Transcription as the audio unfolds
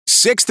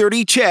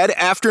6:30 CHED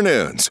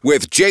Afternoons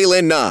with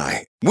Jaylen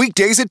Nye.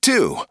 Weekdays at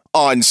 2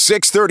 on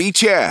 6:30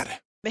 CHED.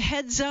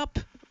 Heads up,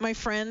 my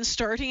friends,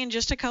 starting in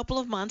just a couple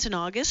of months in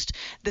August,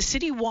 the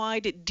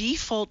citywide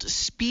default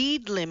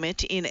speed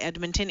limit in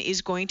Edmonton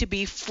is going to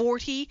be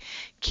 40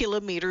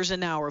 kilometers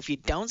an hour. If you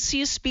don't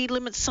see a speed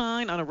limit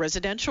sign on a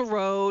residential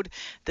road,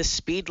 the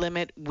speed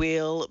limit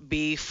will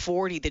be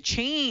 40. The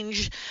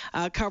change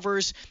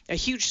covers a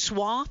huge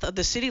swath of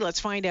the city. Let's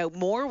find out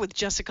more with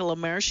Jessica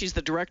Lemaire. She's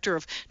the Director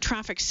of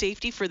Traffic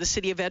Safety for the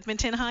City of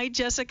Edmonton. Hi,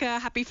 Jessica.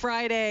 Happy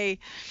Friday.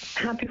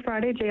 Happy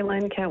Friday,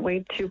 Jaylen. Can't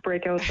wait to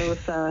break out those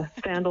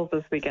sandals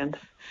this weekend.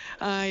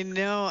 I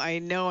know,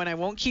 and I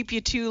won't keep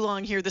you too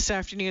long here this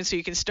afternoon, so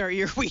you can start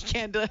your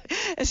weekend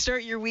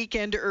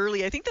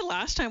early. I think the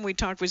last time we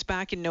talked was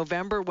back in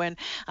November when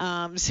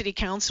City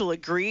Council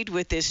agreed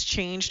with this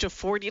change to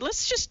 40.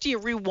 Let's just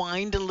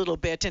rewind a little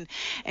bit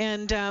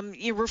and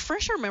you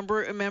refresh our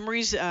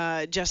memories,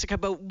 Jessica,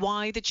 about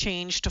why the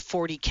change to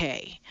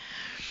 40K.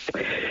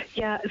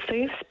 Yeah,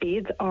 safe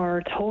speeds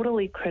are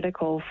totally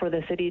critical for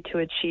the city to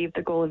achieve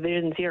the goal of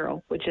Vision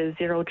Zero, which is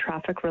zero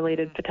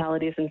traffic-related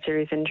fatalities and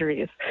serious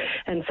injuries.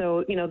 And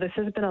so, this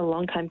has been a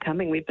long time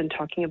coming. We've been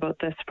talking about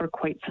this for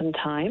quite some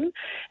time,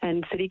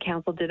 and City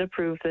Council did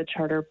approve the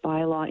charter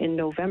bylaw in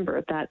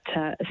November that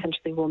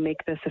essentially will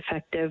make this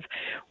effective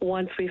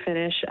once we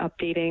finish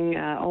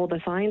updating all the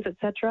signs,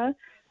 etc.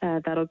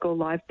 That'll go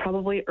live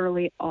probably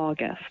early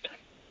August.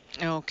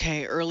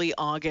 Okay, early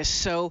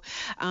August. So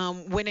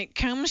when it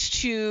comes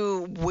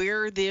to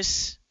where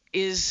this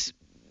is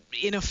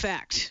in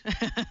effect,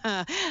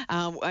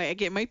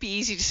 it might be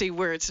easy to say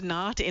where it's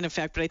not in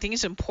effect, but I think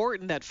it's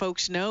important that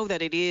folks know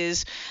that it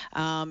is.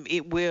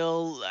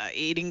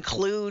 It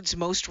includes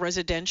most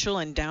residential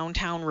and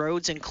downtown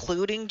roads,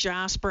 including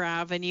Jasper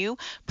Avenue,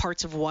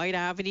 parts of White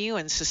Avenue,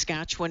 and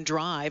Saskatchewan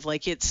Drive.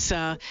 Like, it's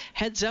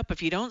heads up,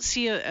 if you don't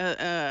see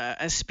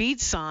a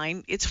speed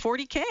sign, it's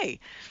 40K.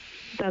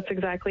 That's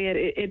exactly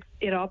it.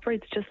 It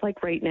operates just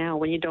like right now.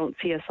 When you don't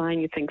see a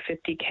sign, you think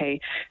 50K.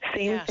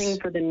 Same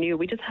thing for the new.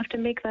 We just have to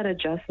make that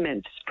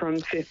adjustment from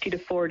 50 to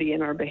 40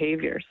 in our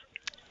behaviors.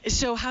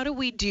 So how do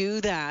we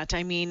do that?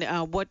 I mean,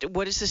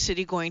 what is the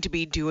city going to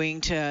be doing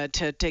to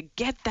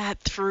get that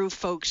through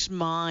folks'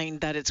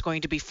 mind that it's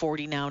going to be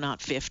 40 now, not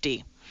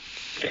 50?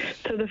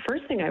 So the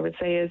first thing I would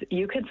say is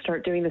you could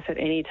start doing this at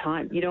any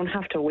time. You don't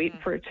have to wait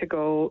for it to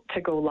go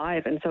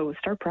live. And so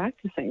start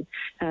practicing.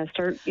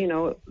 Start,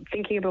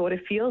 thinking about what it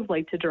feels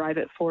like to drive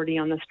at 40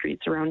 on the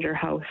streets around your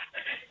house,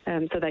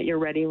 so that you're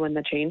ready when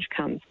the change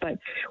comes. But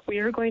we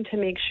are going to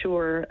make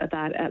sure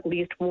that at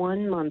least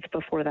 1 month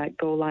before that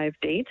go live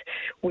date,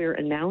 we're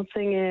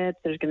announcing it.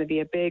 There's going to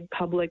be a big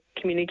public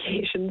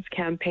communications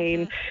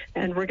campaign,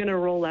 and we're going to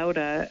roll out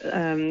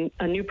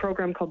a new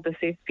program called the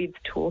Safe Speeds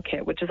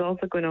Toolkit, which is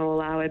also going to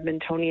allow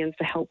Edmontonians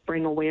to help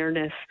bring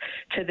awareness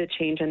to the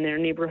change in their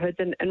neighborhoods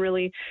and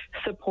really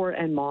support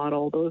and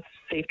model those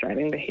safe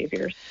driving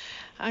behaviors.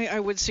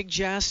 I would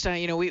suggest,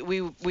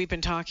 we've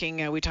been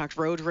talking, we talked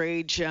road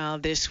rage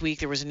this week.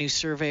 There was a new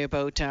survey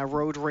about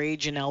road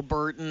rage in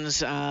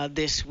Albertans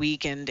this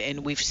week,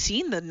 and we've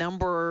seen the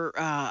number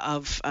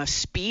of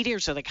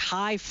speeders, or like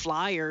high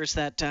flyers,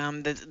 that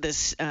the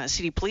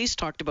city police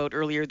talked about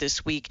earlier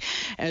this week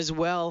as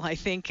well. I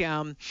think,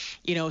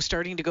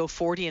 starting to go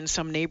 40 in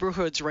some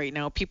neighborhoods right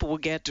now, people will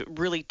get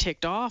really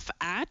ticked off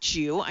at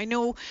you. I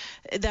know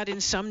that in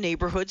some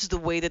neighborhoods, the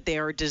way that they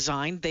are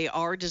designed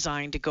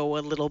to go a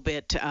little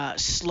bit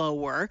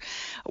slower.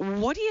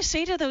 What do you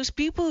say to those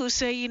people who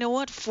say,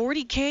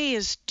 40K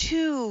is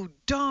too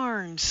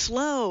darn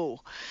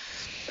slow?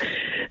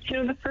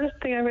 The first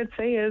thing I would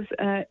say is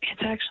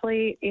it's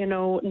actually,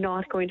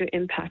 not going to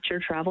impact your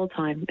travel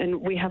time.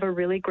 And we have a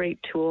really great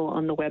tool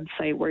on the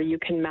website where you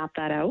can map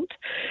that out.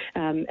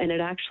 And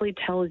it actually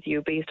tells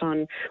you, based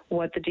on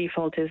what the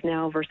default is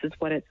now versus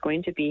what it's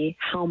going to be,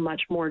 how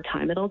much more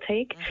time it'll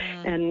take.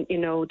 And,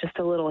 just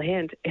a little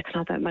hint, it's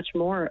not that much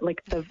more.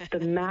 Like the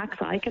max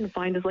I can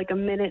find is like a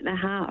minute and a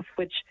half,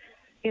 which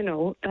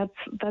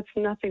that's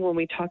nothing when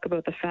we talk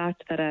about the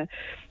fact that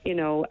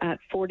at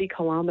 40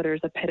 kilometers,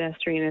 a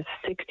pedestrian is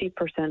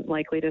 60%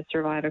 likely to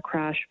survive a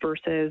crash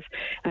versus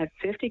at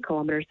 50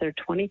 kilometers, they're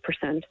 20%.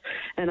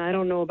 And I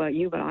don't know about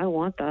you, but I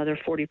want the other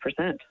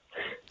 40%.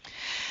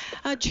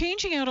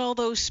 Changing out all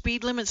those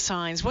speed limit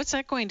signs, what's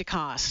that going to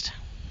cost?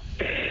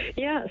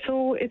 Yeah,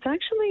 so it's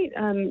actually,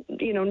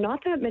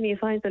 not that many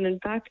signs. And in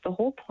fact, the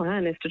whole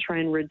plan is to try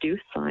and reduce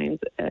signs,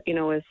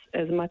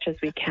 as much as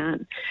we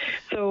can.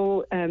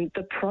 So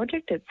the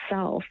project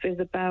itself is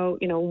about,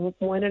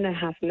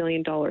 $1.5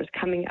 million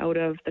coming out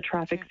of the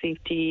Traffic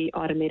Safety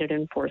Automated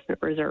Enforcement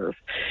Reserve.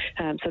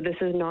 So this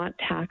is not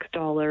tax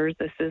dollars.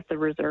 This is the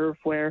reserve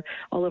where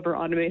all of our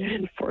automated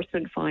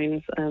enforcement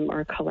fines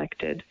are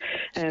collected.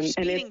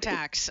 Speeding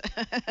tax.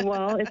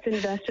 Well, it's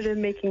invested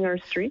in making our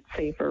streets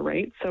safer,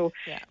 right? So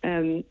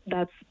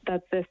that's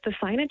this. The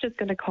signage is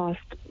going to cost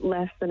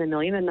less than $1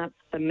 million, and that's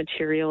the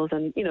materials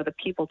and the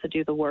people to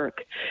do the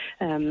work.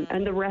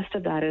 And the rest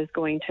of that is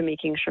going to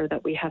making sure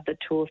that we have the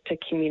tools to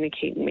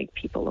communicate and make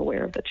people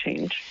aware of the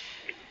change.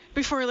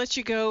 Before I let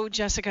you go,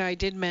 Jessica, I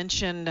did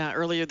mention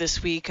earlier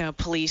this week,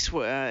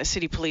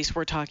 city police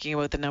were talking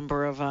about the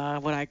number of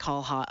what I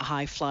call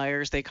high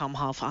flyers. They call them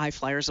high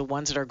flyers, the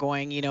ones that are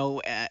going,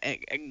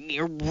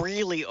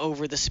 really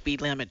over the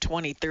speed limit,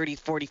 20, 30,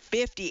 40,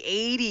 50,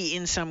 80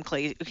 in some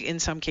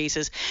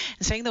cases,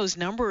 and saying those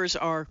numbers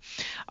are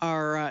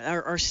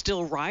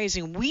still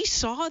rising. We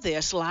saw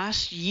this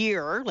last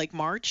year, like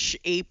March,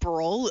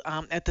 April,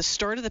 at the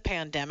start of the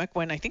pandemic,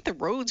 when I think the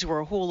roads were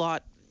a whole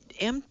lot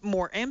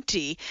more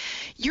empty.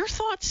 Your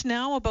thoughts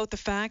now about the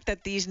fact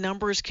that these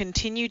numbers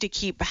continue to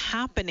keep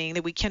happening,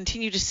 that we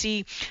continue to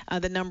see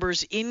the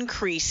numbers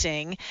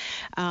increasing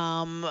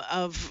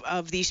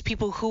of these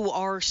people who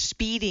are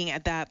speeding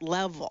at that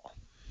level?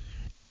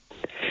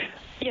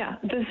 Yeah,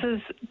 this is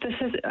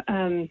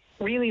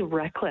really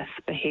reckless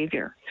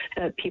behavior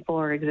that people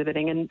are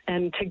exhibiting,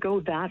 and to go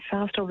that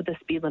fast over the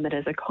speed limit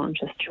is a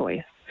conscious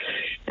choice.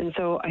 And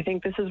so I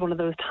think this is one of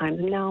those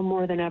times now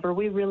more than ever,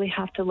 we really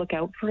have to look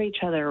out for each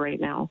other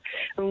right now.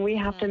 And we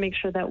have to make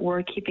sure that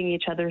we're keeping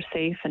each other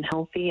safe and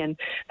healthy, and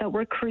that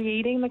we're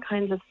creating the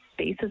kinds of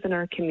spaces in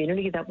our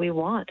community that we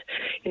want.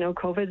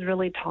 COVID's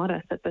really taught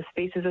us that the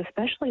spaces,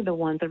 especially the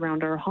ones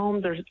around our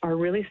homes, are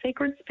really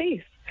sacred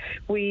space.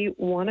 We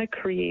want to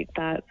create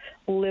that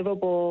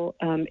livable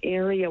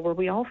area where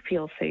we all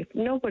feel safe.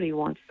 Nobody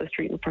wants the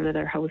street in front of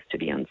their house to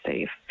be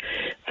unsafe.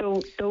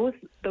 So those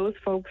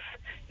folks,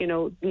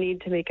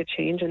 need to make a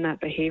change in that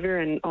behavior,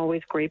 and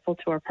always grateful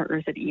to our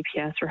partners at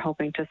EPS for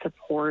helping to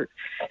support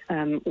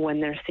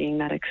when they're seeing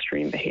that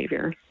extreme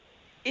behavior.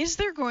 Is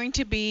there going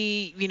to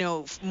be,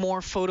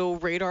 more photo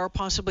radar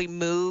possibly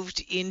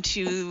moved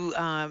into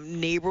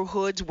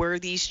neighborhoods where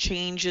these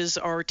changes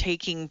are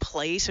taking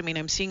place? I mean,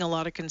 I'm seeing a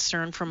lot of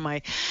concern from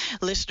my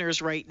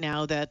listeners right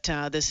now that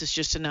this is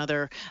just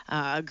another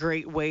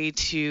great way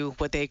to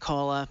what they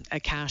call a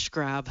cash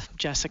grab.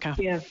 Jessica?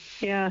 Yeah.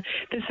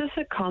 This is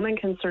a common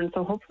concern,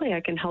 so hopefully I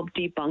can help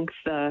debunk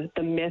the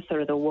myth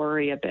or the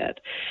worry a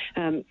bit.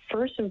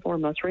 First and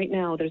foremost, right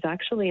now, there's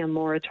actually a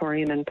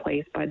moratorium in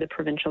place by the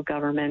provincial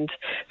government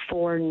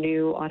for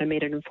new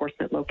automated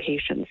enforcement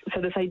locations. So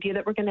this idea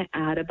that we're going to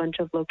add a bunch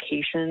of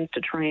locations to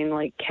try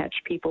and catch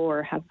people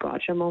or have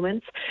gotcha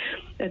moments,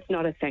 it's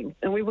not a thing.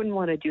 And we wouldn't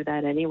want to do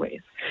that anyways.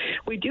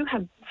 We do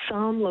have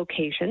some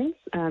locations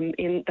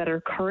that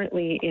are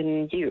currently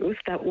in use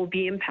that will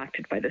be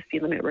impacted by the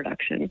speed limit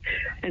reduction.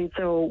 And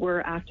so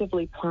we're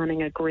actively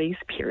planning a grace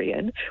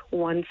period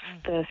once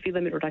the speed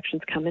limit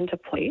reductions come into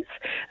place,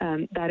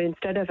 that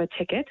instead of a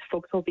ticket,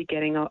 folks will be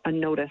getting a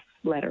notice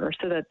letter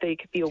so that they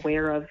could be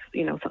aware of,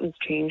 something's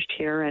changed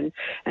here and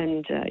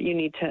you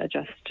need to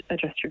adjust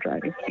your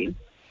driving speed.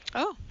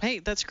 Oh, hey,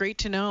 that's great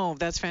to know.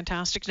 That's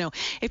fantastic to know.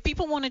 If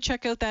people want to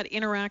check out that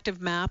interactive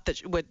map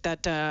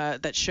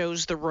that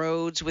shows the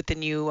roads with the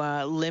new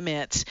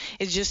limits,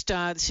 it's just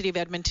the City of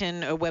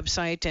Edmonton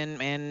website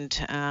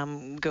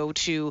and go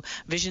to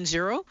Vision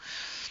Zero.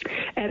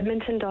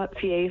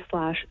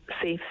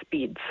 Edmonton.ca/safe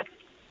speeds.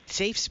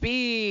 Safe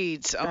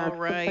speeds. All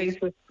right. The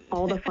place with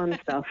all the fun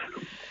stuff.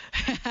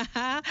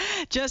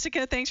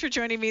 Jessica, thanks for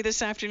joining me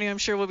this afternoon. I'm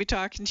sure we'll be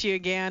talking to you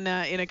again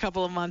in a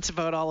couple of months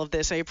about all of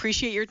this. I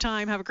appreciate your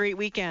time. Have a great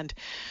weekend.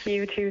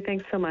 You too.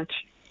 Thanks so much.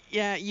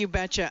 Yeah, you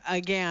betcha.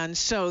 Again,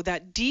 so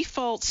that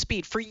default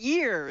speed for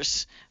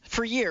years,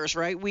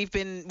 right?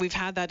 We've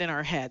had that in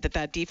our head,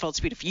 that default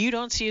speed, if you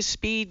don't see a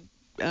speed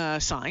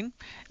sign,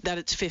 that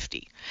it's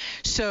 50.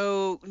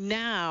 So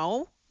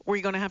now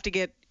we're going to have to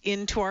get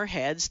into our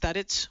heads that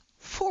it's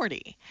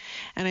 40.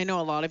 And I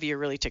know a lot of you are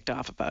really ticked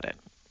off about it.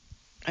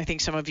 I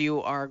think some of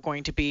you are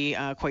going to be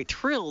quite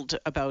thrilled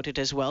about it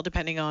as well,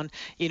 depending on,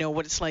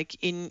 what it's like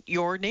in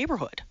your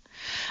neighborhood.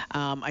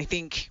 I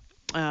think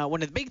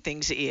one of the big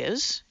things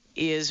is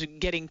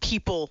getting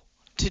people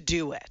to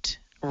do it.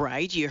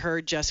 Right. You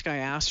heard Jessica, I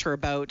asked her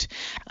about,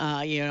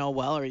 are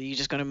you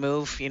just going to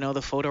move,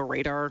 the photo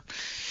radar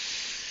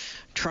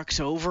trucks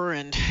over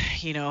and,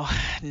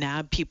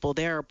 nab people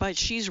there? But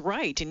she's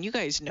right. And you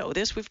guys know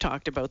this. We've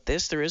talked about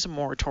this. There is a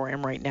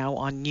moratorium right now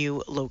on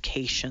new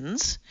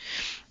locations.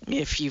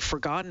 If you've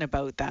forgotten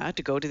about that,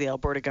 to go to the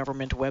Alberta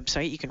government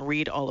website. You can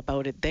read all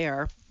about it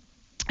there.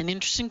 And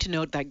interesting to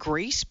note that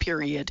grace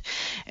period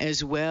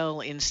as well.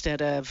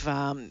 Instead of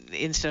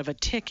a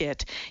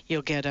ticket,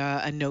 you'll get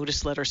a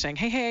notice letter saying,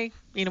 hey,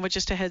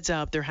 just a heads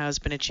up, there has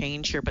been a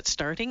change here. But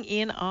starting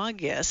in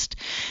August,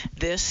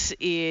 this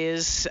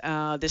is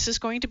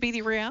going to be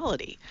the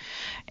reality.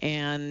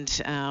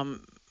 And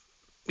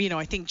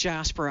I think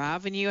Jasper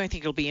Avenue, I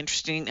think it'll be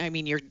interesting. I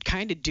mean, you're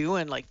kind of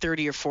doing like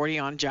 30 or 40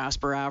 on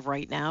Jasper Ave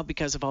right now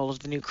because of all of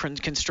the new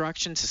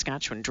construction,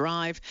 Saskatchewan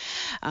Drive.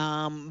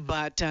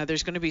 But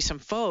there's going to be some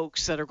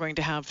folks that are going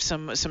to have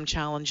some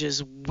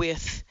challenges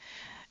with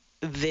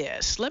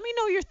this. Let me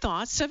know your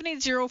thoughts.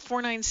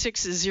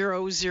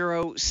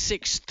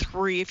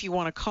 780-496-0063. If you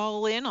want to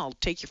call in, I'll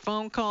take your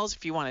phone calls.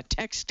 If you want to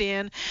text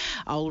in,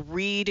 I'll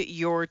read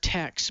your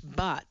text.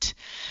 But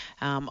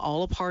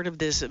all a part of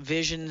this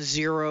Vision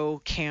Zero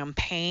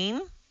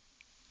campaign.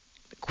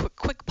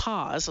 quick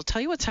pause. I'll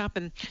tell you what's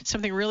happened.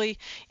 Something really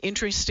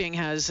interesting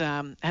has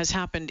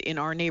happened in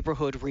our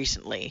neighborhood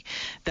recently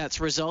that's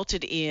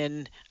resulted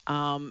in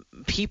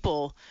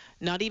people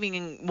not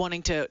even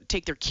wanting to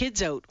take their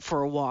kids out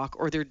for a walk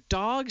or their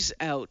dogs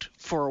out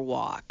for a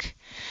walk.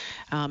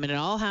 And it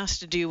all has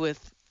to do with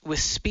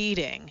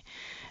speeding.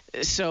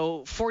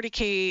 So 40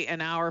 km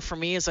an hour for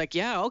me is like,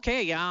 yeah,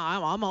 okay, yeah,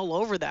 I'm all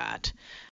over that.